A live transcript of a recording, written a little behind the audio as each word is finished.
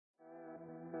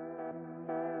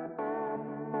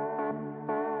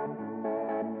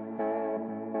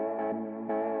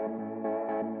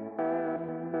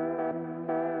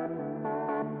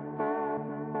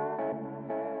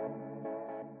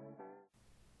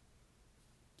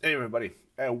Hey everybody,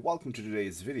 and welcome to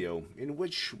today's video in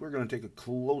which we're going to take a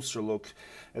closer look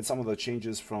at some of the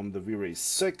changes from the Vray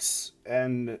 6,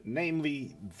 and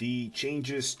namely the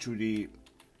changes to the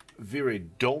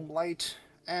Finite Dome light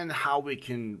and how we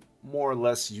can more or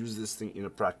less use this thing in a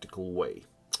practical way.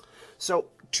 So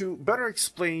to better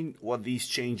explain what these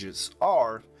changes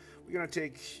are, we're going to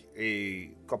take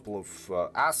a couple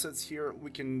of assets here.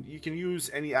 You can use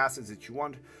any assets that you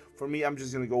want. For me, I'm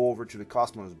just going to go over to the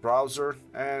Cosmos browser,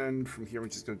 and from here I'm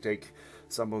just going to take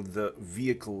some of the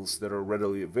vehicles that are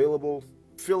readily available.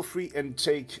 Feel free and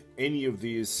take any of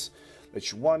these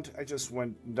that you want. I just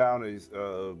went down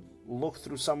and looked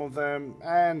through some of them,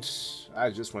 and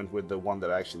I just went with the one that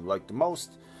I actually liked the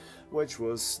most, which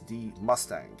was the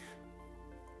Mustang.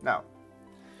 Now,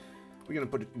 we're going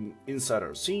to put it inside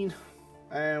our scene.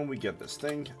 And we get this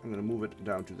thing. I'm going to move it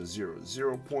down to the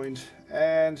 0 point,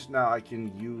 and now I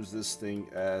can use this thing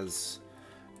as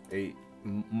a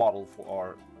model for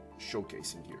our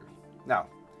showcasing here. Now,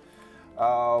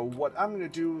 what I'm going to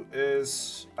do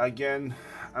is, again,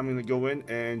 I'm going to go in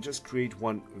and just create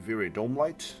one Finite Dome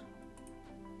light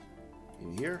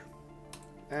in here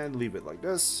and leave it like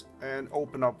this, and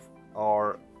open up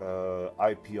our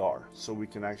IPR so we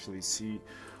can actually see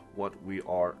what we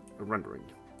are rendering.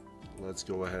 Let's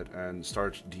go ahead and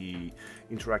start the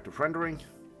interactive rendering,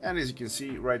 and as you can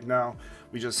see right now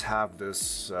we just have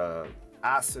this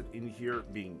asset in here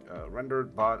being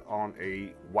rendered but on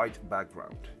a white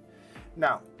background.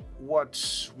 Now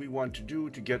what we want to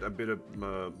do to get a bit of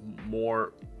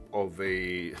more of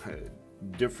a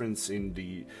difference in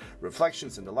the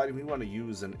reflections and the lighting, we want to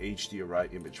use an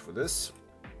HDRI image for this.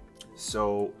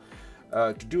 So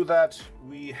to do that,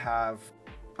 we have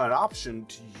an option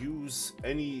to use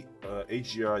any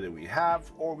HDRI that we have,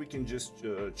 or we can just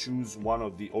choose one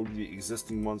of the already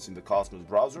existing ones in the Cosmos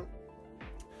browser.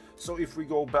 So if we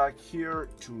go back here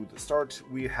to the start,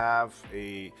 we have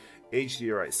a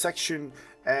HDRI section,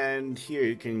 and here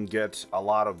you can get a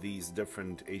lot of these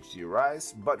different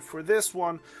HDRIs. But for this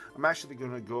one, I'm actually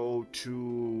going to go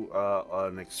to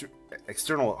an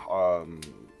external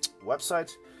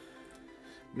website.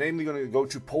 Namely, going to go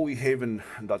to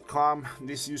polyhaven.com.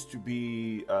 This used to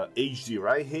be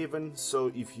HDRI Haven, so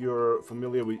if you're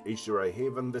familiar with HDRI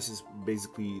Haven, this is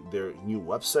basically their new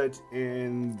website,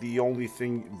 and the only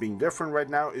thing being different right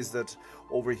now is that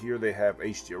over here they have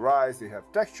HDRIs, they have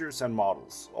textures and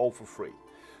models, all for free.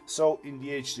 So in the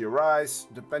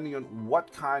HDRIs, depending on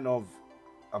what kind of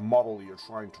a model you're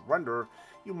trying to render,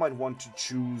 you might want to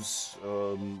choose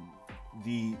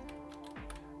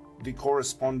the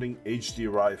corresponding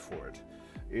HDRI for it.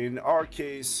 In our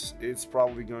case, it's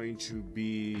probably going to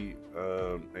be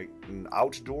an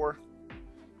outdoor.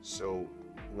 So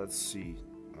let's see,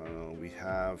 we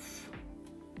have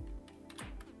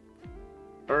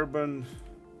urban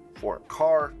for a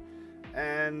car,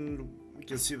 and we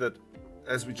can see that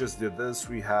as we just did this,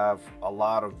 we have a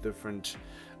lot of different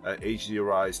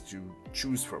HDRIs to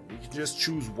choose from. You can just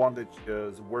choose one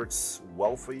that works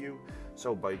well for you.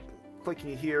 So by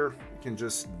clicking here, you can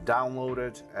just download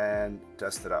it and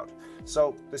test it out.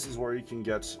 So this is where you can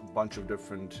get a bunch of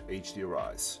different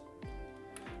HDRIs.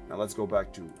 Now let's go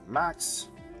back to Max,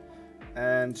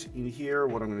 and in here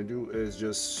what I'm going to do is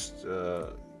just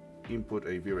input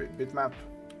a Vray bitmap.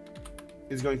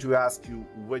 It's going to ask you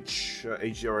which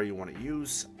HDRI you want to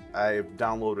use. I've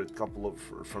downloaded a couple of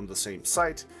from the same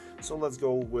site, so let's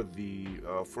go with the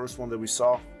first one that we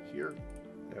saw here.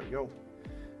 There we go.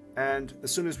 And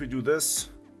as soon as we do this,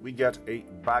 we get a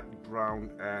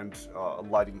background and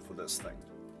lighting for this thing.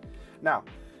 Now,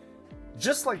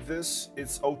 just like this,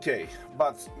 it's okay,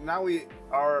 but now we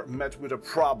are met with a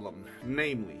problem.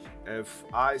 Namely, if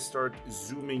I start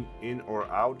zooming in or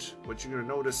out, what you're going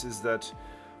to notice is that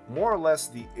more or less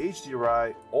the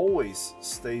HDRI always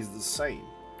stays the same.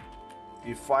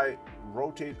 If I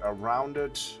rotate around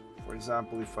it, for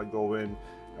example, if I go in,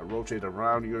 rotate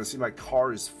around, you're going to see my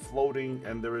car is floating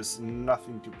and there is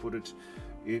nothing to put it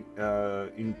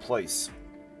in place.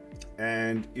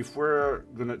 And if we're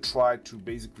going to try to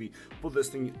basically put this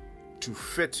thing to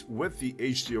fit with the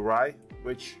HDRI,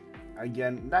 which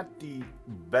again, not the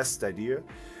best idea.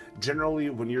 Generally,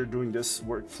 when you're doing this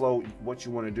workflow, what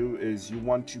you want to do is you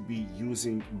want to be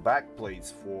using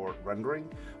backplates for rendering,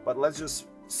 but let's just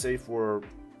say for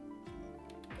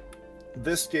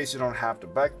this case you don't have the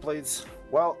backplates.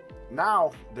 Well,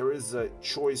 now there is a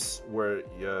choice where,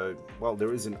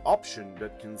 there is an option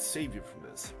that can save you from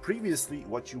this. Previously,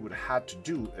 what you would have to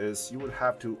do is you would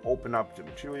have to open up the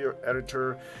material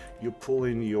editor, you pull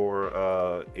in your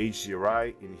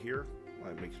HDRI in here,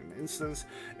 I make it an instance,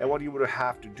 and what you would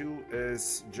have to do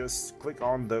is just click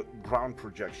on the ground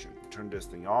projection. turn this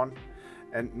thing on,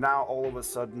 and now all of a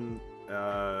sudden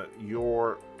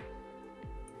your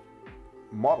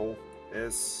model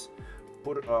is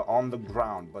put on the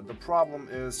ground. But the problem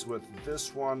is with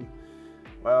this one,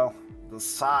 well, the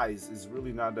size is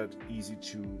really not that easy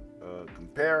to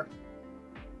compare,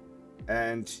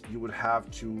 and you would have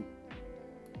to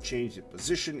change the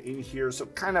position in here, so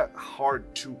kind of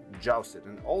hard to joust it.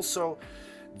 And also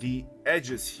the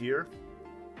edges here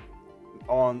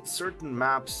on certain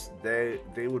maps, they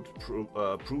would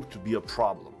prove to be a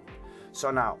problem.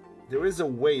 So now there is a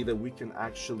way that we can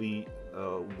actually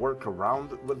work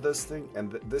around with this thing,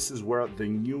 and this is where the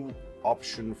new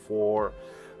option for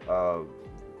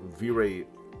Vray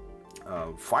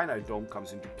Finite Dome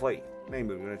comes into play.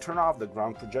 Namely, we're going to turn off the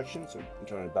ground projection, so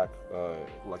turn it back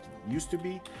like it used to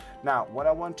be. Now, what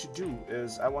I want to do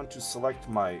is I want to select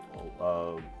my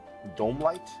dome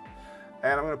light,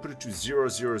 and I'm going to put it to 0,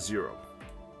 0, 0.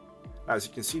 Now, as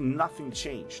you can see, nothing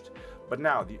changed. But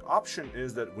now, the option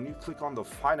is that when you click on the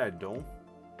Finite Dome,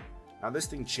 now this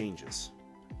thing changes.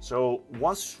 So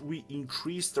once we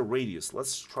increase the radius,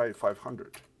 let's try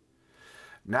 500.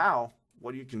 Now,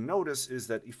 what you can notice is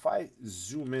that if I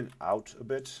zoom in out a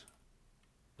bit,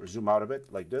 or zoom out a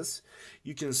bit like this,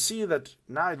 you can see that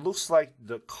now it looks like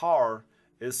the car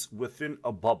is within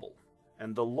a bubble,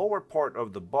 and the lower part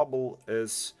of the bubble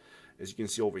is, as you can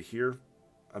see over here,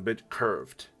 a bit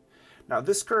curved. Now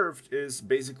this curved is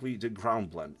basically the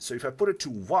ground blend. So if I put it to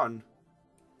 1,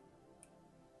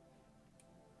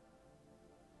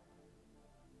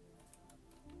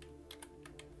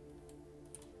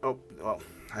 oh, well,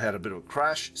 I had a bit of a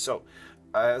crash. So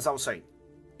as I was saying,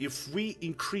 if we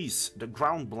increase the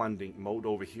ground blending mode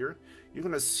over here, you're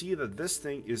going to see that this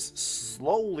thing is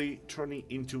slowly turning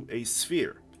into a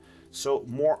sphere. So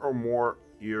more and more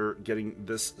you're getting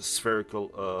this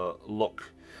spherical look.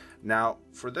 Now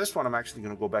for this one, I'm actually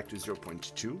going to go back to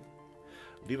 0.2,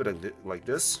 leave it like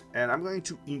this, and I'm going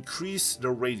to increase the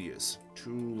radius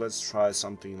to, let's try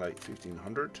something like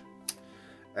 1500.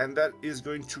 And that is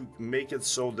going to make it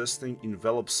so this thing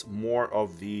envelops more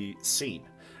of the scene.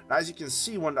 Now, as you can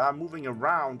see, when I'm moving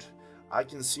around, I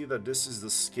can see that this is the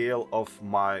scale of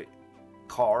my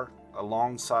car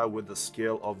alongside with the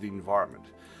scale of the environment.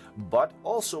 But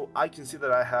also, I can see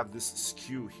that I have this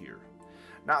skew here.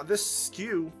 Now, this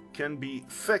skew can be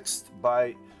fixed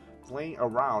by playing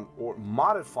around or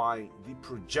modifying the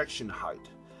projection height.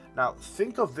 Now,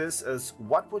 think of this as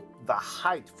what would the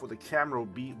height for the camera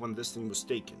be when this thing was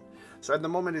taken. So at the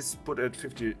moment, it's put at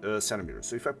 50 centimeters.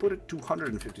 So if I put it to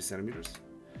 150 centimeters,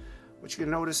 what you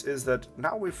can notice is that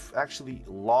now we've actually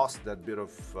lost that bit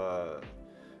of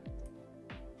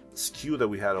skew that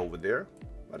we had over there.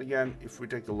 But again, if we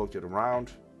take a look at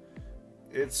around,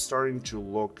 it's starting to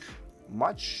look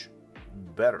much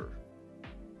better.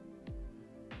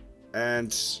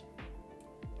 And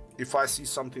if I see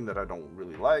something that I don't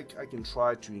really like, I can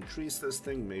try to increase this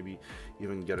thing, maybe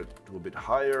even get it to a bit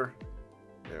higher.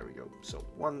 There we go. So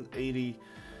 180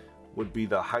 would be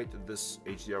the height that this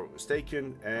HDR was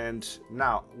taken. And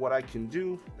now what I can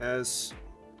do is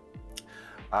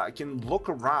I can look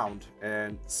around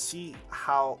and see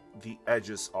how the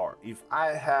edges are. If I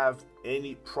have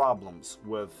any problems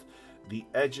with the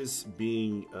edges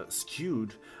being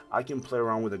skewed, I can play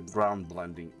around with a ground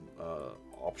blending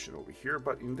option over here.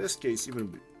 But in this case,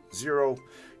 even 0,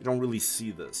 you don't really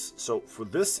see this. So for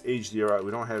this HDR,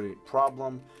 we don't have any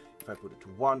problem. If I put it to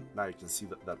 1, now you can see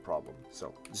that problem.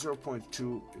 So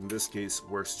 0.2 in this case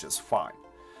works just fine.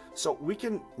 So we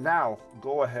can now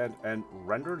go ahead and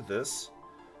render this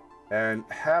and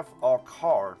have our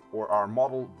car or our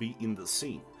model be in the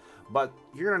scene. But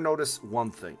you're gonna notice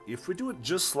one thing. If we do it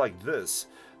just like this,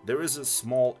 there is a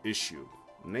small issue.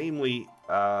 Namely,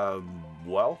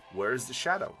 well, where is the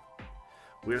shadow?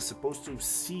 We're supposed to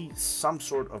see some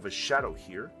sort of a shadow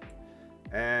here,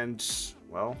 and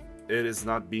well, it is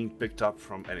not being picked up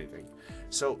from anything.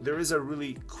 So there is a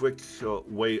really quick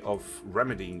way of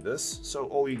remedying this. So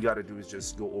all you gotta do is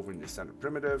just go over in the standard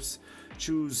primitives,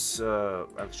 choose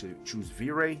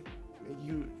Vray.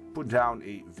 You put down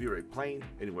a Vray plane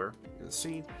anywhere in the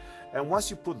scene, and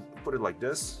once you put it like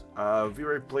this,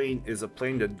 Vray plane is a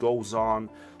plane that goes on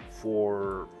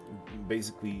for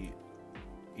basically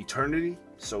eternity.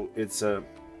 So it's a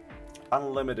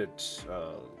unlimited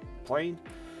plane,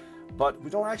 but we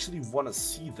don't actually want to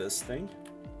see this thing.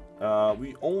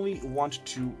 We only want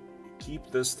to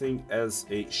keep this thing as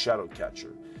a shadow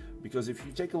catcher, because if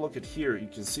you take a look at here, you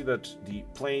can see that the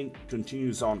plane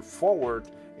continues on forward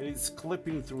and it's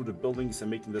clipping through the buildings and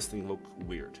making this thing look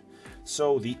weird.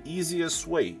 So the easiest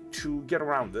way to get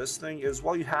around this thing is,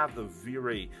 while you have the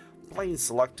Vray plane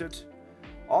selected,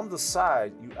 On the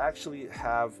side, you actually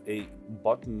have a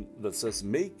button that says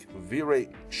Make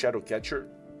Vray Shadow Catcher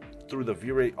through the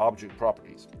Vray object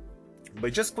properties. By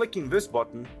just clicking this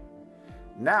button,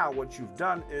 now what you've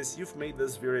done is you've made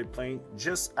this Vray plane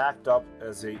just act up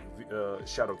as a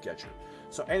shadow catcher.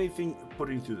 So anything put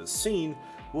into the scene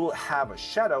will have a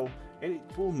shadow, and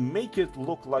it will make it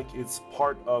look like it's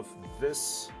part of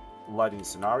this lighting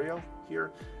scenario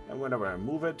here. And whenever I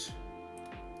move it,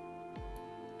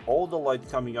 all the light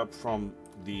coming up from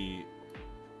the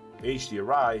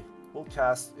HDRI will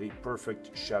cast a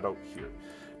perfect shadow here.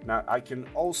 Now I can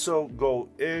also go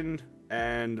in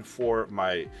and for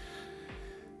my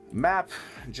map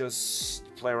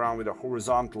just play around with a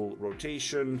horizontal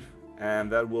rotation,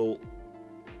 and that will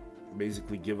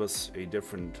basically give us a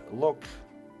different look.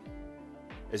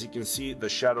 As you can see, the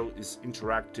shadow is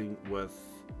interacting with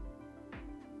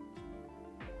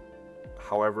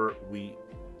however we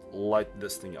light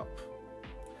this thing up.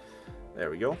 There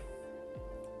we go.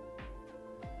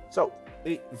 So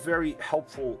a very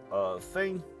helpful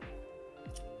thing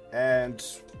and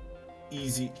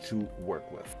easy to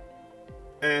work with.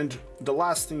 And the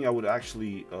last thing I would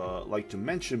actually like to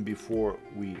mention before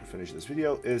we finish this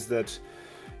video is that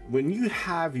when you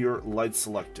have your light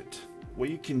selected, what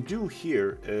you can do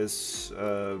here is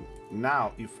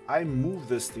now if I move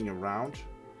this thing around,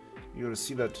 you're going to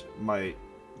see that my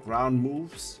ground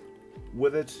moves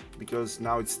with it because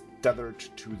now it's tethered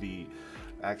to the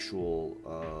actual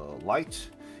light.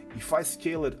 If I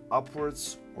scale it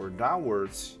upwards or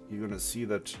downwards, you're going to see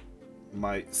that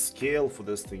my scale for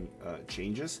this thing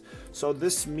changes. So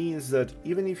this means that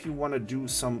even if you want to do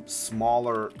some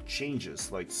smaller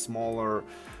changes, like smaller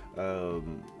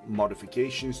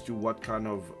modifications to what kind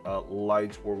of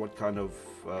light or what kind of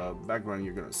background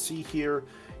you're going to see here,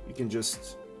 you can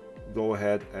just go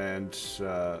ahead and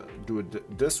do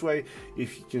it this way.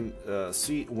 If you can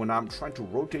see, when I'm trying to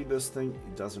rotate this thing,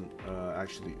 it doesn't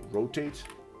actually rotate.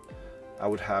 I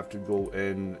would have to go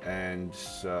in and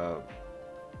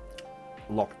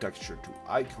lock texture to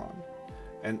icon,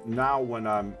 and now when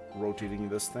I'm rotating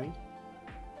this thing,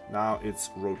 now it's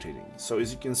rotating. So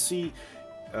as you can see,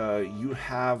 you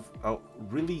have a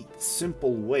really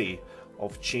simple way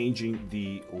of changing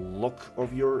the look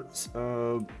of your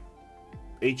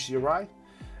HDRI.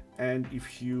 And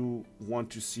if you want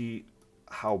to see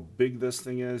how big this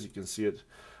thing is, you can see it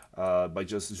by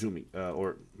just zooming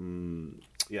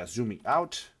zooming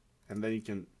out, and then you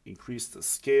can increase the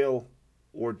scale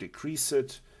or decrease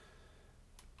it,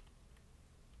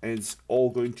 and it's all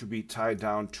going to be tied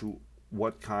down to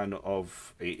what kind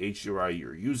of a HDRI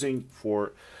you're using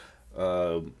for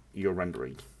your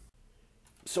rendering.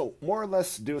 So more or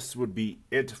less this would be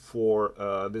it for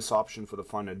this option for the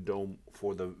Finite Dome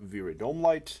for the Vray Dome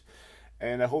light,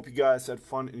 and I hope you guys had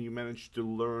fun and you managed to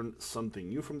learn something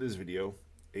new from this video.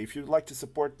 If you'd like to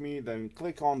support me, then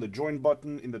click on the join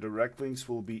button, in the direct links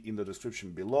will be in the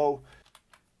description below.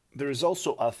 There is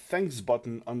also a thanks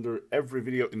button under every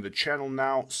video in the channel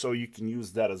now, so you can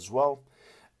use that as well.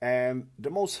 And the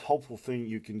most helpful thing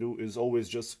you can do is always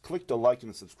just click the like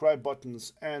and subscribe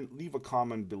buttons and leave a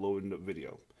comment below in the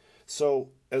video. So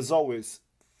as always,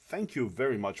 thank you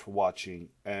very much for watching,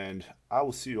 and I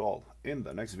will see you all in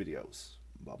the next videos.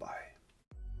 Bye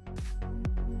bye.